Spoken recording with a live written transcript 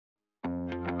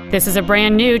This is a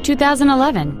brand new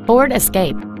 2011 Ford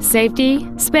Escape. Safety,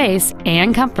 space,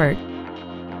 and comfort.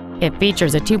 It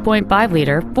features a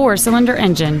 2.5-liter four-cylinder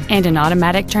engine and an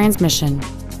automatic transmission.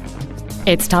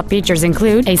 Its top features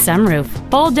include a sunroof,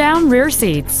 fold-down rear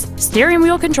seats, steering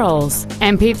wheel controls,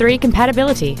 MP3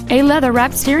 compatibility, a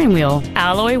leather-wrapped steering wheel,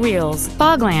 alloy wheels,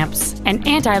 fog lamps, an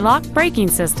anti-lock braking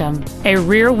system, a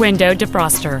rear window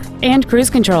defroster, and cruise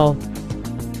control.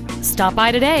 Stop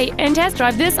by today and test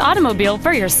drive this automobile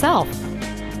for yourself.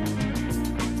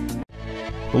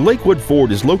 Lakewood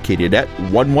Ford is located at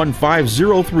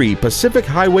 11503 Pacific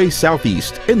Highway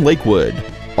Southeast in Lakewood.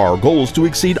 Our goal is to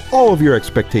exceed all of your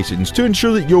expectations to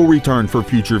ensure that you'll return for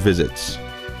future visits.